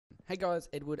Hey guys,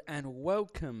 Edward, and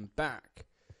welcome back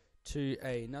to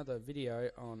another video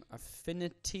on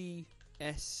Affinity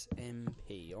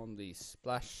SMP on the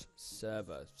Splash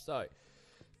server. So,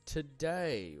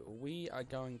 today we are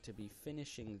going to be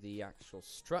finishing the actual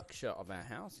structure of our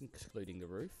house, including the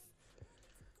roof.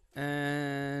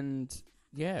 And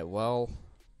yeah, well,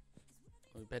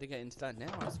 we better get into that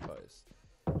now, I suppose.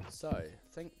 So,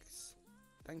 thanks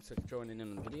for joining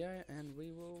in the video, and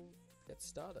we will get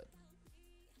started.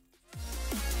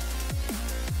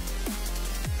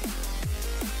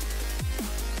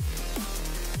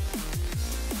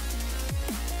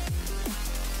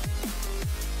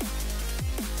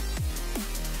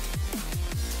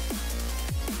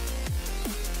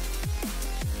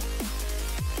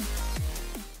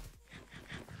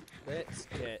 Let's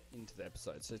get into the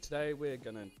episode. So today we're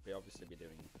going to obviously be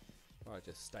doing what I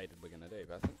just stated we're going to do.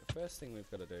 But I think the first thing we've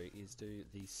got to do is do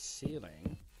the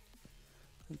ceiling.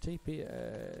 And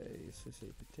TPA, so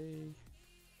CPT.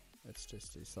 Let's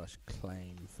just do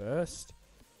 /claim first.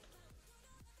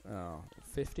 Oh,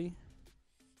 50.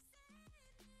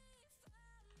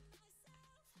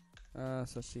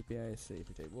 So CPA,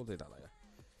 CPT. We'll do that later.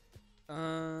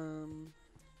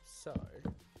 So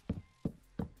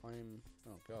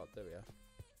oh god, there we are.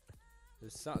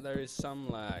 There is some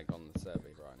lag on the server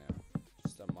right now.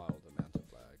 Just a mild amount of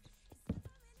lag.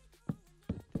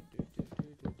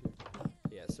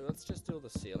 Yeah, so let's just do the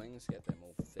ceilings, get them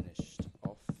all finished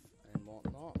off and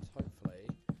whatnot. Hopefully,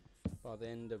 by the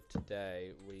end of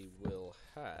today, we will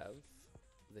have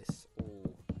this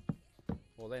all.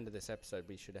 Well, the end of this episode,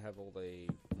 we should have all the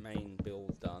main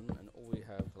build done, and all we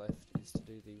have left is to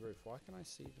do the roof. Why can I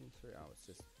see them through? Oh, it's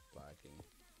just lagging.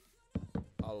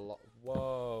 A lot.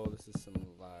 Whoa, this is some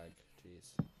lag.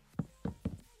 Jeez.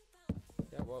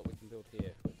 Yeah, well, we can build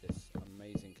here with this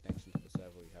amazing connection to the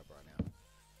server we have right now.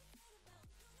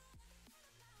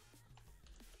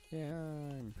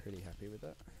 Yeah, I'm pretty happy with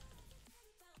that.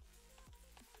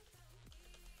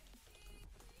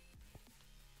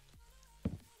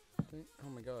 Oh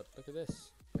my god, look at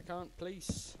this. I can't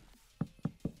police.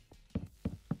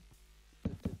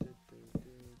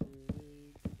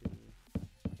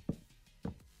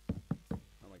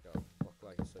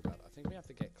 So bad. I think we have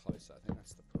to get closer. I think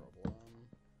that's the problem.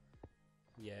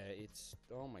 Yeah, it's...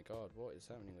 Oh my god, what is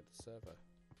happening with the server?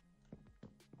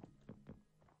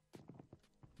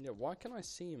 Yeah, why can I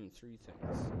see him through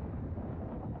things?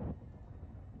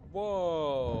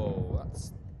 Whoa!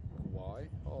 That's why.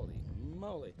 Holy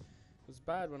moly. It was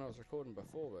bad when I was recording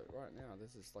before, but right now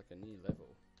this is like a new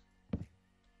level.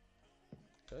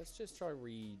 So let's just try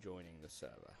rejoining the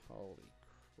server. Holy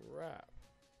crap.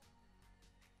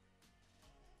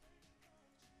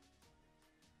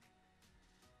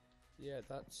 Yeah,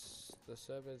 the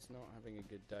server's not having a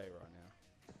good day right now.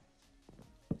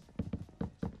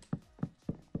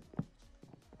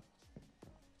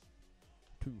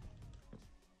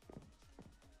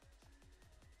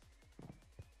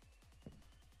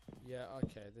 Yeah,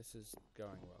 okay, this is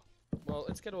going well. Well,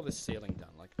 let's get all this ceiling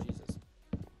done, like, Jesus.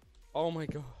 Oh my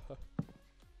god.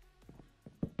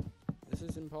 This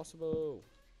is impossible.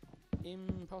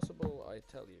 Impossible, I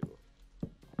tell you.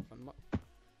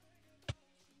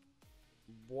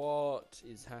 What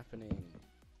is happening?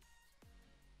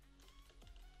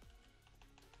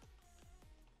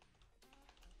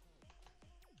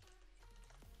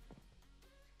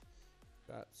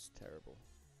 That's terrible.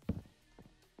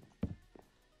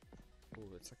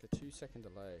 Oh, it's like a 2-second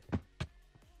delay.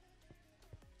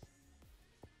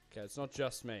 Okay, it's not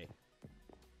just me.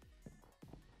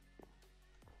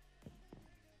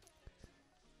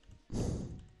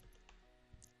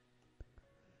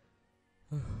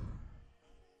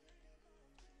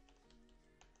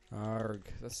 Arg,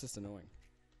 that's just annoying.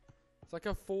 It's like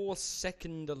a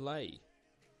 4-second delay.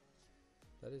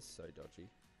 That is so dodgy.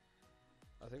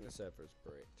 I think the server is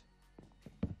bricked.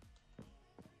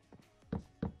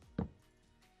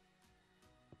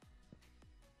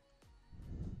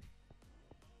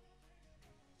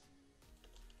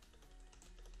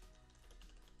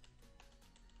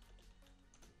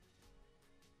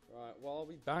 Right, well, I'll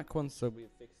be back once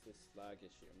we've fixed this lag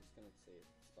issue. I'm just going to see if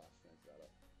Splash knows about it.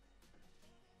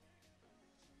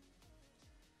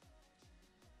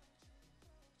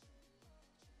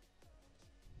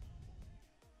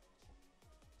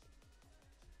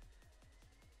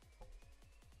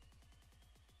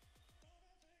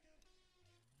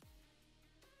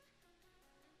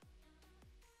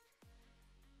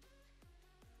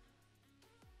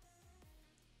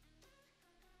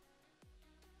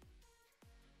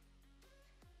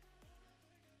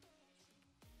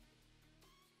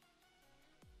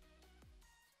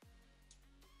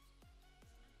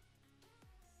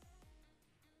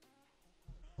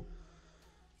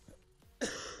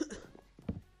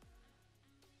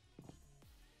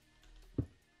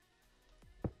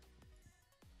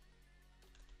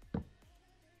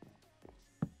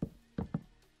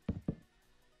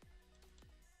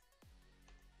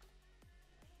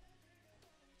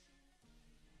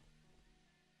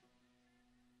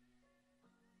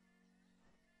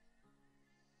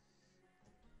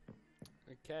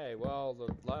 Okay, well, the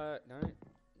no.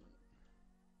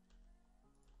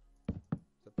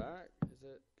 Is it back? Is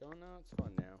it gone now? It's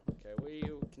fine now. Okay,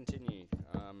 we'll continue.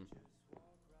 I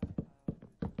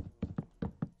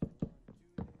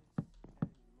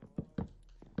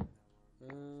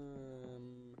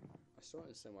still don't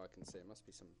understand why I can see. It must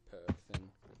be some perk thing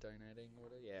for donating or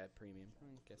whatever. Yeah, premium.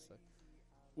 I guess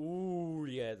so. Ooh,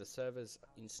 yeah, the server's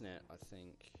internet, I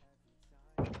think.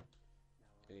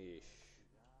 Eesh.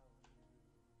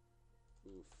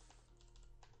 Oof.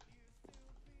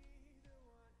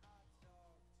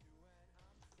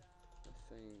 I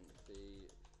think the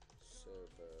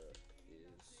server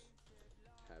is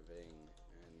having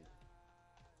an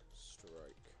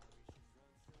strike.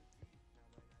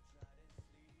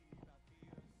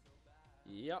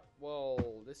 Yep,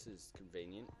 well, this is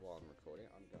convenient while I'm recording.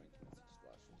 I'm going to message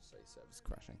Flash and say server's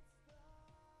crashing.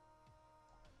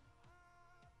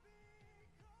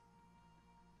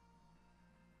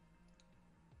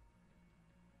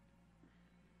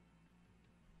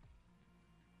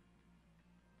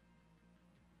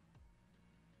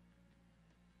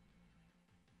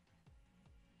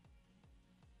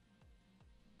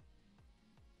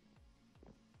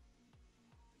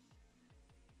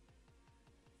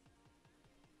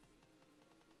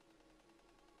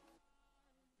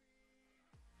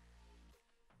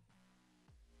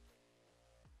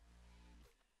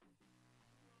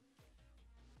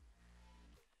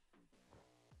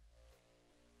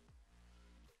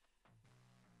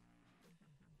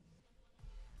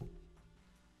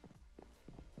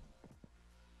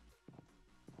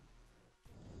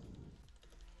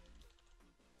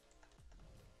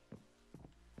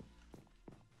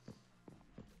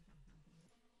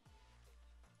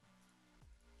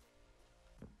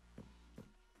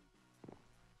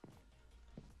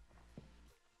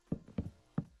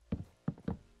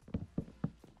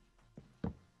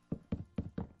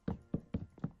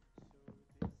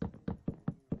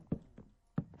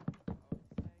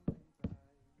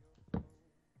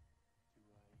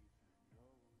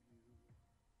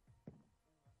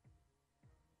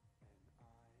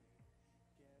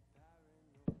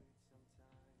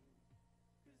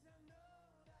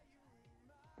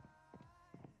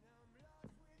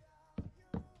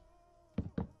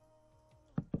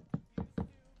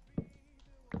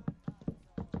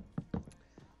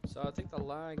 So I think the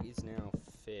lag is now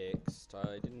fixed.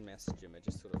 I didn't message him, it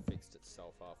just sort of fixed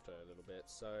itself after a little bit.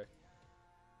 So,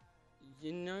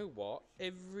 you know what?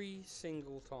 Every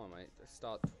single time I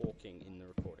start talking in the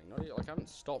recording, not like I haven't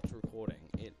stopped recording,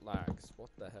 it lags. What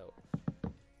the hell?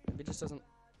 Maybe it just doesn't...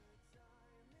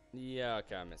 Yeah,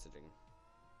 okay, I'm messaging.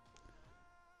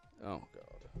 Oh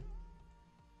god.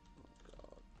 Oh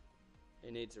god.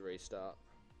 It needs a restart.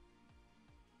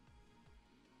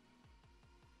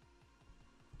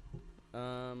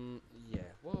 Yeah,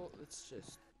 well, it's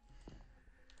just...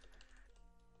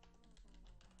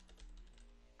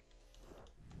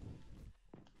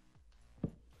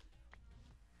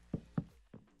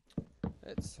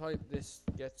 Let's hope this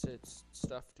gets its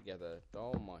stuff together.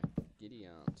 Oh my giddy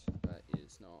aunt, that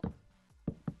is not...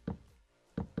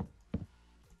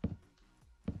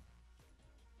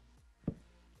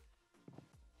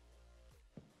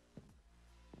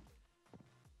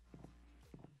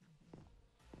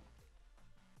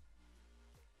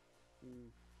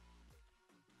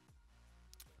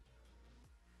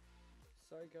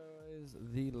 So guys,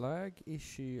 the lag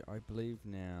issue I believe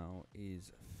now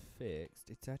is fixed.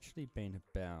 It's actually been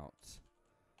about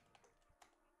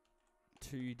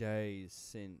 2 days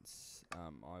since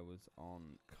I was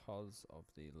on cause of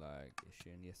the lag issue,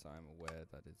 and yes, I am aware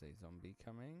that is a zombie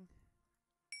coming.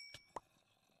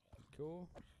 Cool.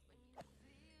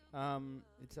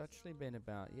 It's actually been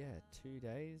about 2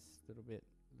 days, little bit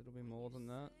more than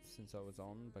that since I was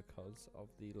on because of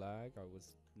the lag. I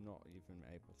was not even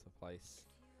able to place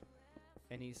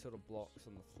any sort of blocks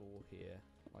on the floor here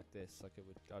like this. Like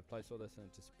I'd place all this and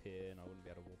it'd disappear, and I wouldn't be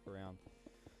able to walk around.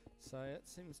 So it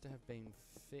seems to have been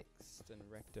fixed and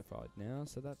rectified now,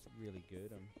 so that's really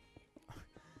good.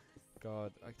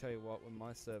 God, I tell you what, when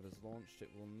my server's launched, it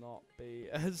will not be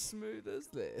as smooth as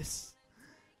this.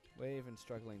 We're even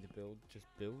struggling to build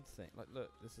things. Like, look,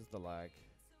 this is the lag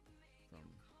from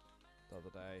the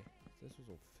other day. This was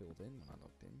all filled in when I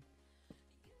logged in.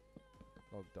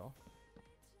 Logged off.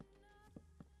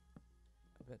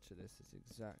 I bet you this is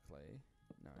exactly...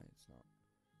 No, it's not.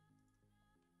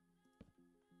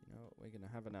 You know what? We're going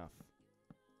to have enough.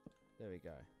 There we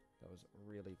go. That was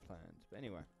really planned. But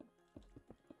anyway.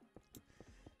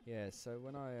 Yeah, so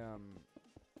when I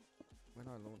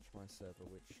launched my server,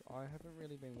 which I haven't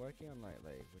really been working on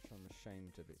lately, which I'm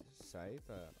ashamed to say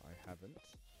that I haven't.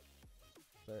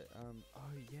 But,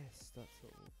 oh yes, that's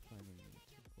what we're planning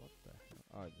to, what the hell?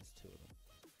 Oh, there's two of them.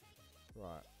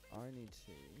 Right, I need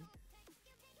to,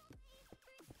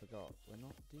 I forgot, we're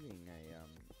not doing a,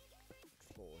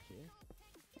 floor here.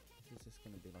 This is just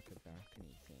going to be like a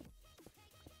balcony thing.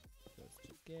 So let's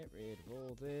just get rid of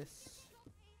all this.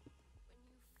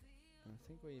 And I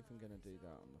think we're even going to do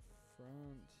that on the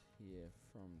front here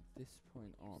from this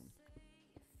point on.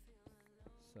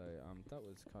 So that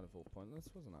was kind of all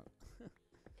pointless, wasn't it?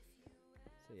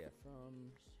 So yeah,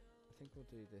 from, I think we'll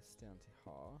do this down to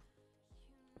ha.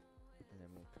 And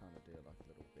then we'll kind of do like a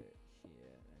little bit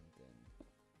here, and then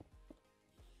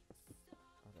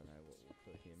I don't know what we'll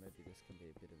put here. Maybe this can be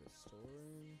a bit of a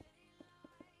storeroom.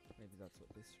 Maybe that's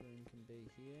what this room can be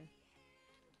here.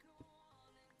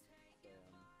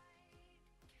 Yeah.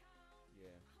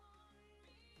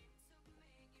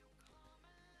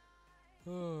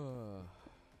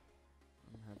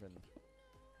 I'm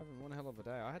having one hell of a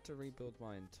day. I had to rebuild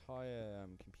my entire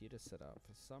computer setup.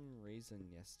 For some reason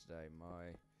yesterday,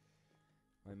 my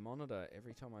monitor,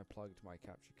 every time I plugged my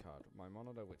capture card, my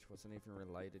monitor, which wasn't even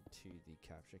related to the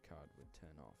capture card, would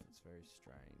turn off. It's very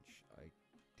strange. I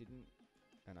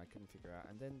couldn't figure out.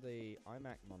 And then the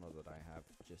iMac monitor that I have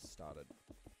just started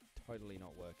totally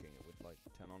not working. It would like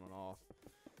turn on and off.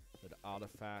 It would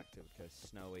artifact. It would go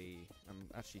snowy.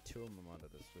 Actually, two of my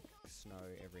monitors would snow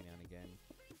every now and again.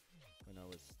 When I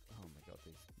was, oh my god,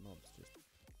 these mobs just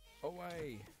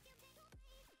away,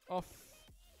 off.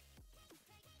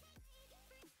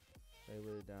 They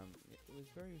would, it was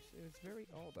very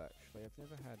odd actually. I've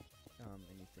never had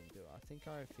anything do it. I think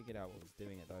I figured out what was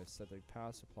doing it though. So the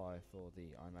power supply for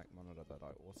the iMac monitor that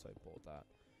I also bought that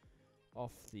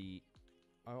off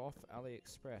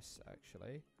AliExpress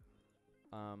actually.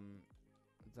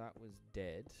 That was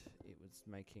dead. It was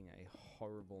making a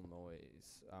horrible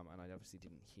noise, and I obviously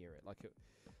didn't hear it.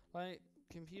 Like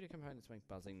computer components make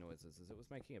buzzing noises. As it was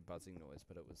making a buzzing noise,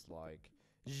 but it was like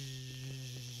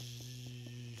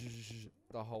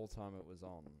the whole time it was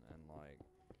on, and like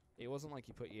it wasn't like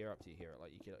you put your ear up to hear it.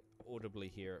 Like you could audibly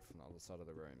hear it from the other side of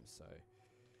the room. So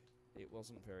it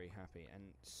wasn't very happy.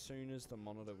 And soon as the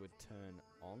monitor would turn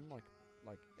on, like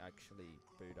actually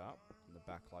boot up, and the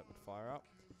backlight would fire up,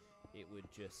 it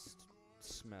would just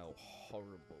smell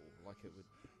horrible. Like it would.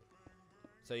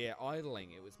 So yeah,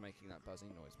 idling, it was making that buzzing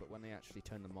noise, but when they actually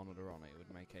turned the monitor on, it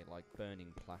would make a like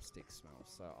burning plastic smell.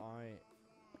 So I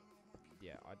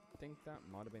think that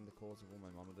might have been the cause of all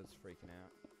my monitors freaking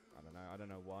out. I don't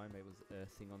know why. Maybe it was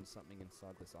earthing on something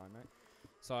inside this iMac.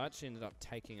 So I actually ended up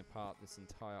taking apart this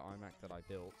entire iMac that I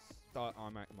built,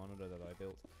 iMac monitor that I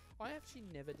built. I actually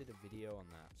never did a video on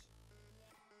that.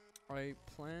 I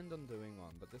planned on doing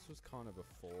one, but this was kind of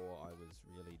before I was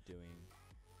really doing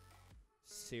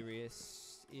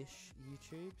serious-ish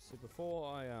YouTube. So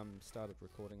before I started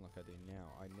recording like I do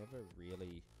now, I never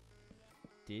really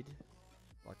did.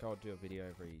 Like I would do a video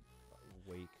every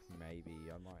week, maybe.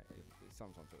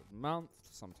 Sometimes it was a month,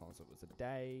 sometimes it was a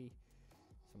day,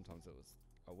 sometimes it was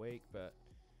a week, but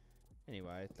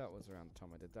anyway, that was around the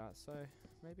time I did that. So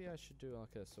maybe I should do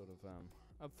like a sort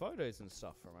of photos and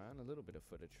stuff from it, and a little bit of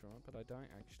footage from it, but I don't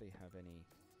actually have any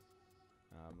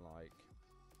like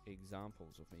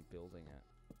examples of me building it.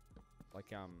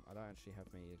 Like I don't actually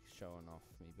have me showing off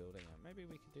me building it. Maybe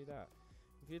we could do that.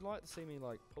 If you'd like to see me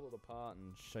like pull it apart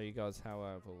and show you guys how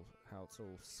it's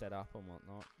all set up and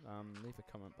whatnot, leave a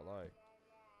comment below.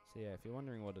 So yeah, if you're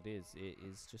wondering what it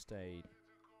is just a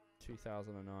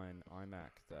 2009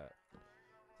 iMac that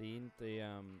the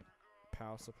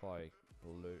power supply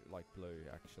blew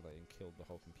actually and killed the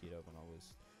whole computer when it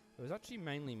was actually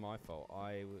mainly my fault.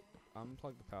 I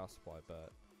unplugged the power supply,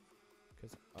 but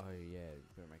oh yeah,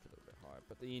 you better make it a little bit higher.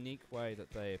 But the unique way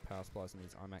that the power supplies in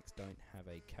these iMacs don't have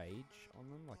a cage on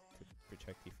them, like to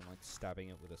protect you from like stabbing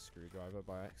it with a screwdriver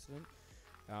by accident.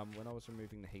 When I was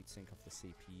removing the heatsink off the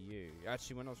CPU,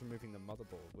 actually when I was removing the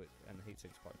motherboard, and the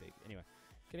heatsink's quite big. Anyway,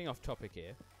 getting off topic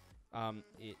here,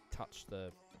 it touched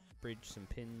the bridge and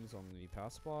pins on the power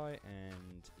supply,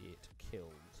 and it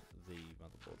killed the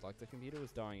motherboard. Like the computer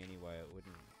was dying anyway. It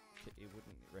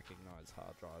wouldn't recognize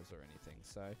hard drives or anything.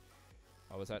 So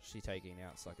I was actually taking it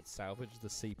out so I could salvage the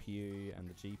CPU and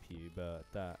the GPU,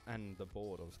 but and the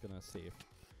board. I was gonna see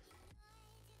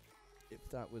if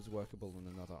that was workable in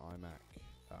another iMac,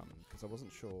 because I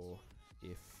wasn't sure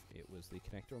if it was the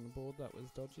connector on the board that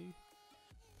was dodgy,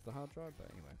 the hard drive. But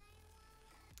anyway,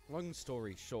 long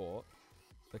story short,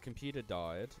 the computer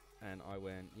died, and I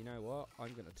went, you know what?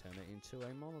 I'm gonna turn it into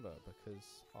a monitor,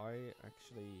 because I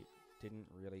actually didn't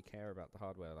really care about the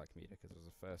hardware of that computer, because it was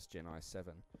a first gen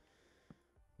i7.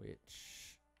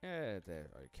 Which, yeah, they're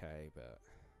okay, but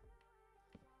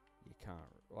you can't,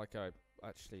 like I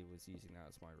actually was using that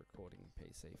as my recording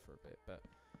PC for a bit, but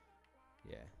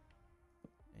yeah.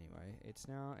 Anyway, it's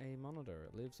now a monitor.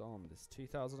 It lives on. This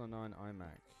 2009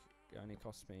 iMac. It only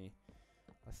cost me,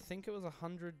 I think it was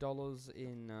 $100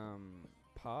 in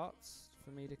parts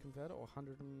for me to convert it, or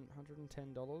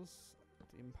 $110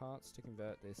 in parts to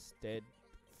convert this dead,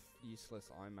 useless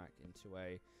iMac into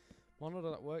a monitor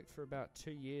that worked for about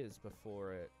 2 years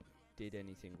before it did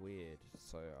anything weird.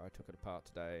 So I took it apart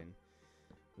today and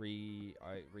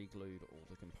I re-glued all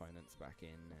the components back in,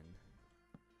 and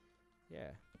yeah,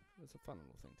 it was a fun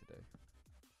little thing to do.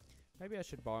 Maybe I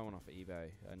should buy one off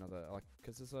eBay, another, like,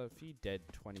 because there's a few dead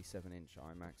 27-inch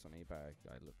iMacs on eBay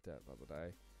I looked at the other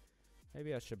day.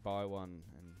 Maybe I should buy one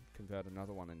and convert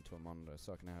another one into a monitor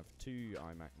so I can have 2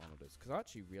 iMac monitors, because I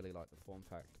actually really like the form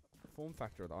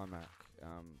factor of the iMac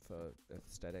for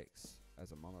aesthetics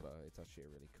as a monitor. It's actually a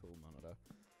really cool monitor.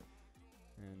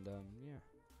 And yeah,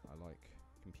 I like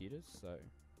computers, so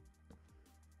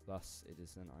thus it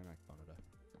is an iMac monitor.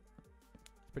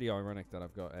 It's pretty ironic that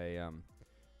I've got a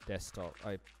desktop,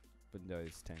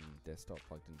 Windows 10 desktop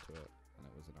plugged into it, and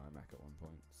it was an iMac at one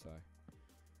point, so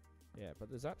yeah, but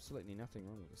there's absolutely nothing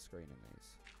wrong with the screen in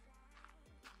these.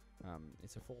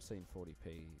 It's a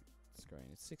 1440p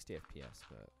screen. It's 60 FPS,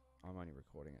 but I'm only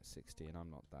recording at 60, and I'm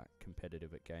not that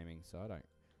competitive at gaming, so I don't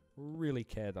really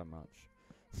care that much.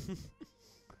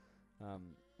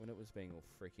 When it was being all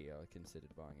freaky, I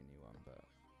considered buying a new one, but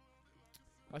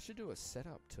I should do a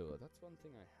setup tour. That's one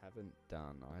thing I haven't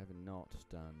done. I have not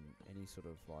done any sort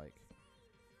of like...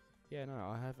 Yeah, no,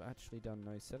 I have actually done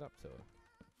no setup tour.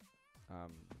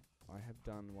 I have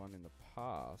done one in the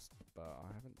past, but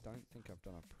I don't think I've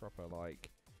done a proper,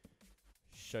 like,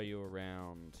 show you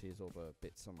around, here's all the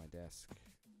bits on my desk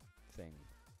thing.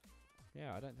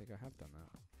 Yeah, I don't think I have done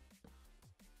that.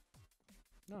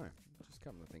 No, just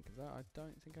come to think of that, I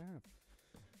don't think I have.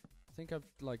 I think I've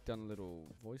like done a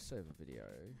little voiceover video,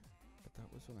 but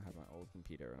that was when I had my old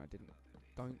computer and I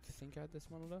don't think I had this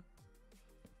monitor.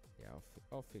 Yeah,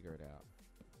 I'll figure it out.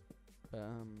 But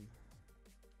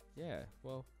yeah,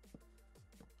 well,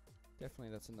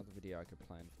 definitely that's another video I could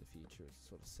plan for the future, is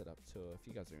sort of setup tour. If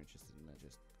you guys are interested in that,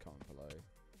 just comment below.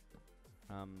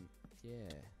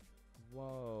 Yeah.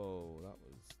 Whoa, that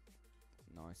was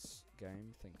nice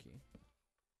game. Thank you.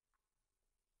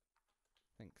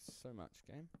 Thanks so much,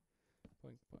 game.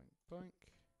 Boink, boink, boink.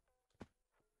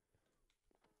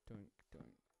 Doink,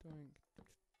 doink, doink.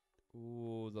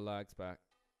 Ooh, the lag's back.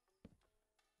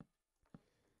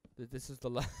 This is the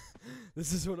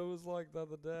This is what it was like the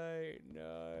other day.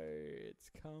 No, it's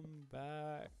come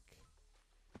back.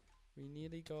 We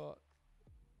nearly got...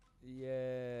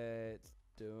 Yeah, it's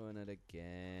doing it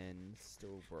again.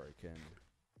 Still broken.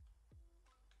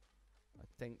 I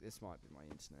think this might be my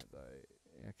internet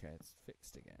though. Okay, it's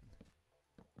fixed again.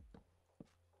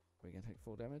 We're gonna take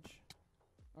full damage?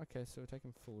 Okay, so we're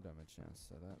taking full damage now,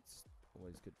 so that's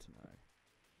always good to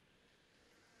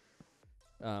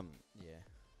know. Yeah.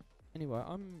 Anyway,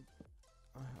 I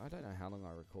don't know how long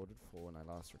I recorded for when I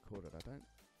last recorded. I don't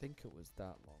think it was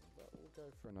that long, but we'll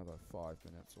go for another 5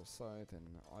 minutes or so,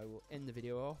 then I will end the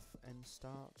video off and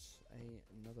start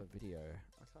another video. I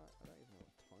don't even know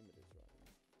what time it is right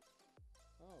now.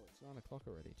 Oh, it's 9 o'clock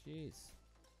already. Jeez.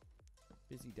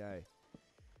 Busy day.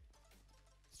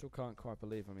 Still can't quite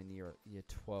believe I'm in year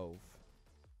 12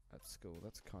 at school.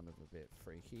 That's kind of a bit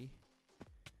freaky.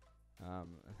 At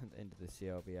the end of this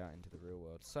year, I'll be out into the real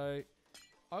world. So,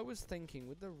 I was thinking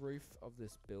with the roof of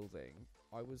this building,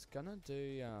 I was gonna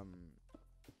do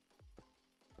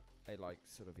a like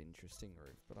sort of interesting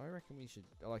roof, but I reckon we should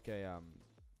like a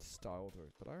styled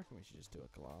roof. But I reckon we should just do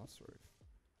a glass roof.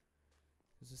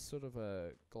 This is sort of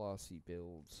a glassy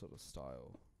build sort of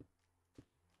style.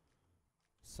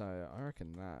 So I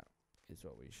reckon that is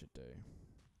what we should do.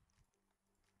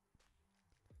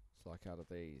 So like out of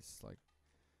these, like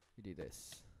we do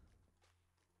this.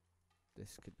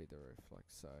 This could be the roof, like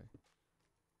so.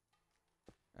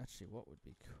 Actually, what would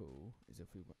be cool is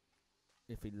if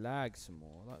we lag some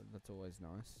more. That's always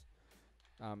nice.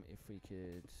 If we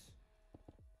could,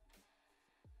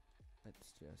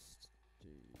 let's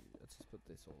just put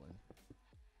this all in.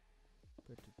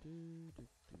 Boink, boink,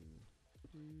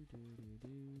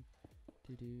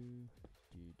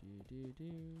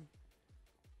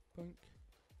 boink,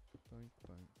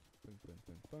 boink, boink,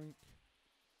 boink, boink.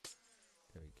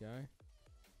 There we go.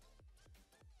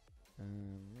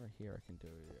 Right here I can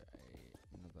do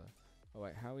another... Oh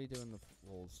wait, how are we doing the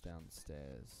walls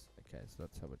downstairs? Okay, so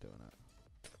that's how we're doing it.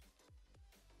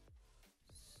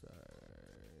 So...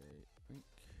 Doink.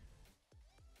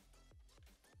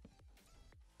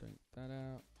 Doink that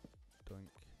out.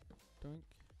 Doink. Doink.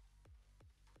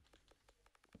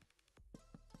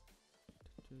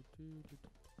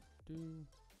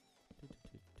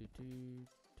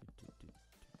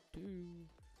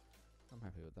 I'm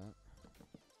happy with that.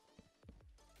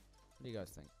 What do you guys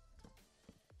think?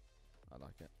 I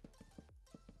like it.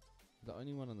 The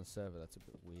only one on the server that's a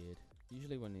bit weird.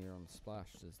 Usually when you're on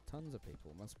Splash, there's tons of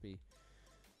people. Must be...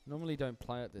 Normally don't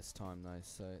play at this time though,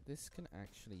 so this can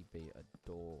actually be a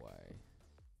doorway.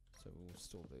 So we'll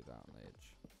still do that on the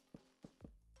edge.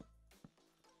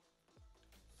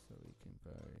 So we can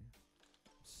go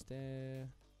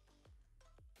stair.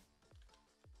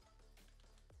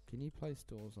 Can you place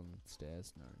doors on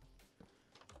stairs? No.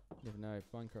 You never know.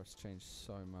 Minecraft's changed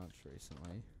so much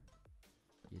recently.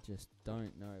 You just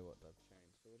don't know what they've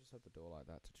changed. So we'll just have the door like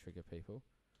that to trigger people.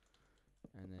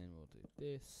 And then we'll do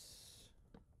this.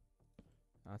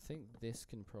 I think this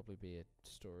can probably be a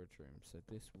storage room. So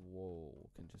this wall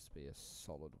can just be a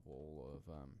solid wall of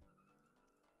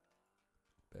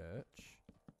birch.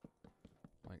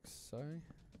 Like so.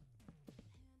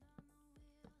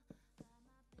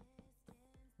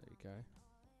 There you go.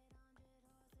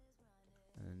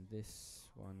 And this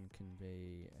one can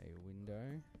be a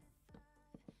window.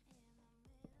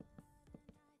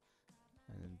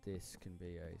 And this can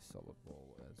be a solid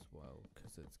wall as well,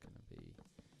 because it's going to be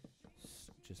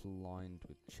just lined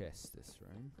with chests, this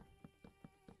room.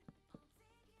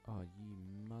 Oh, you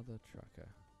mother trucker.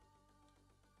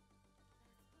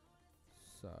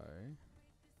 So,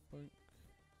 boink.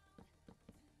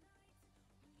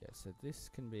 Yeah, so this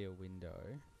can be a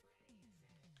window.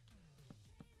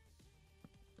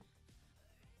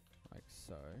 Like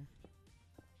so.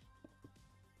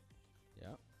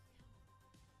 Yep.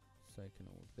 So can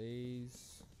all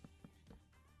these.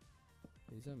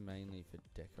 These are mainly for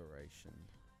decoration.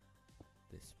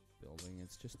 This building,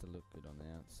 it's just to look good on the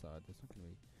outside. There's not going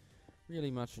to be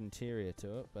really much interior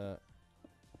to it, but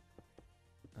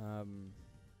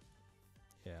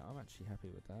yeah, I'm actually happy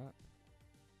with that.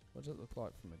 What does it look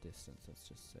like from a distance? Let's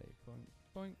just say boink,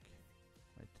 boink.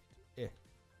 Wait, yeah.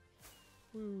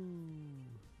 Woo.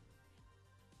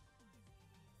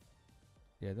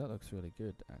 Yeah, that looks really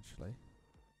good, actually.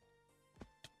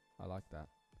 I like that.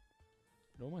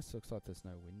 It almost looks like there's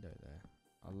no window there.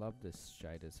 I love this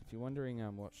shaders. If you're wondering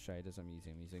what shaders I'm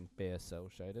using BSL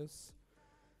shaders.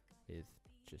 With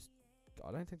just,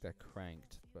 I don't think they're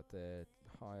cranked, but they're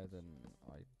higher than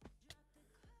I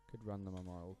could run them on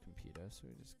my old computer. So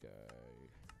we just go,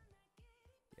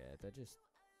 yeah, they're just,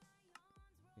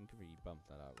 I think if we bump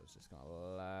that up, it's just gonna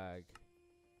lag.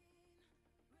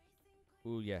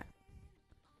 Ooh, yeah.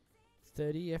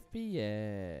 30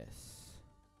 FPS.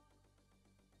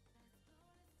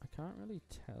 I can't really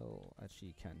tell. Actually,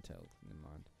 you can tell. Never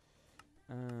mind.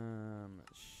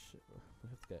 We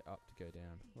have to go up to go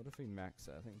down. What if we max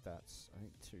it? I think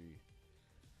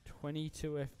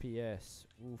 22 FPS.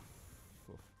 Oof.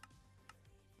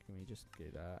 Can we just do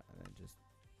that and then just?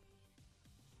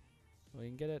 We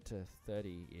can get it to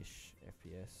 30-ish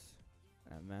FPS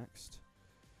maxed.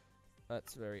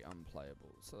 That's very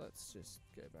unplayable. So let's just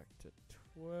go back to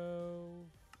 12.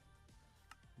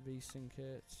 Resync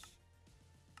it.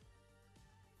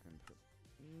 And put,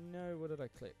 no, what did I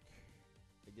click?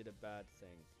 I did a bad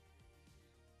thing.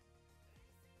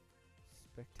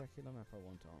 Spectacular map I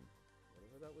want on.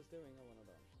 Whatever that was doing, I want it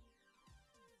on.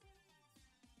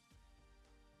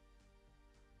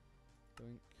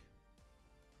 Blink.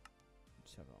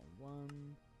 Just have it on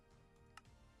 1.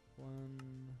 1.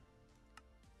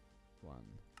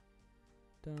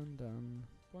 Done.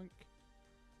 Boink.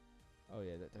 Oh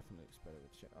yeah, that definitely looks better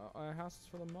with chat. Our house is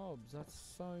full of mobs. That's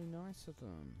so nice of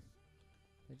them.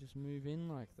 They just move in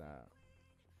like that.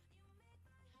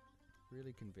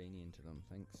 Really convenient to them.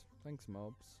 Thanks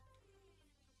mobs.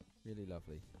 Really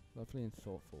lovely. Lovely and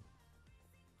thoughtful.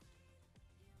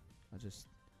 I just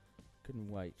couldn't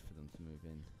wait for them to move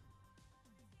in.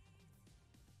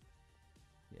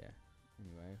 Yeah.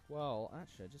 Anyway, well,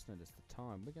 actually, I just noticed the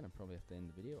time. We're going to probably have to end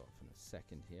the video off in a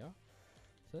second here.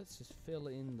 So let's just fill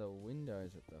in the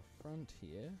windows at the front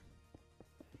here.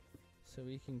 So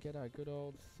we can get our good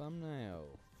old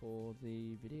thumbnail for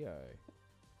the video.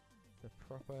 The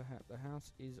proper the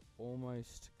house is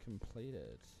almost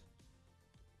completed.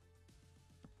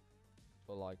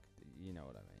 Or like, you know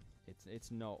what I mean.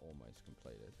 It's not almost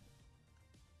completed.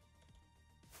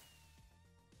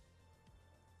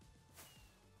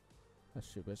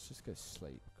 Let's just go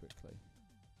sleep quickly.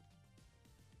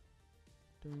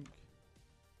 Dunk.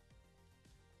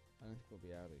 I don't think we'll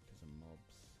be out of it because of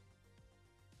mobs.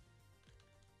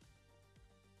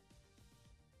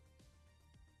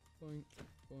 Boink,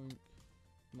 boink.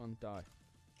 Come on, die.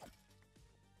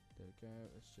 There we go.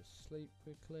 Let's just sleep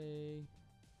quickly.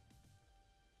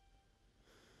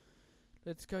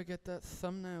 let's go get that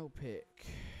thumbnail pic.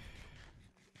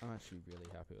 I'm actually really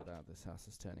happy with how this house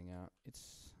is turning out.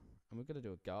 And we're going to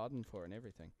do a garden for it and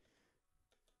everything.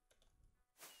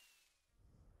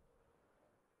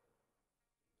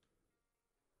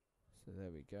 So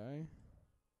there we go.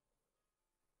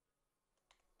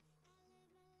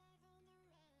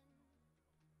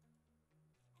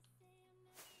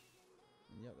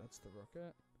 Yep, that's the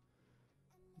rocket.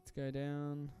 Let's go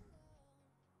down.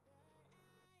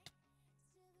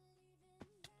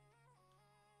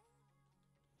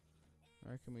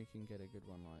 I reckon we can get a good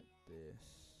one like this.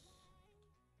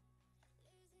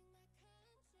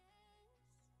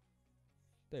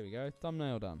 There we go,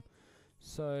 thumbnail done.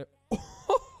 So,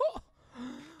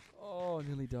 oh,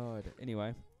 nearly died.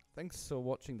 Anyway, thanks for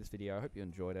watching this video. I hope you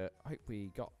enjoyed it. I hope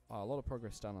we got a lot of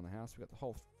progress done on the house. We got the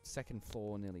whole second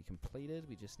floor nearly completed.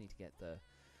 We just need to get the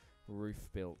roof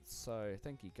built. So,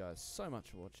 thank you guys so much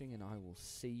for watching, and I will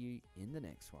see you in the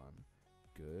next one.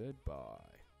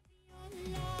 Goodbye.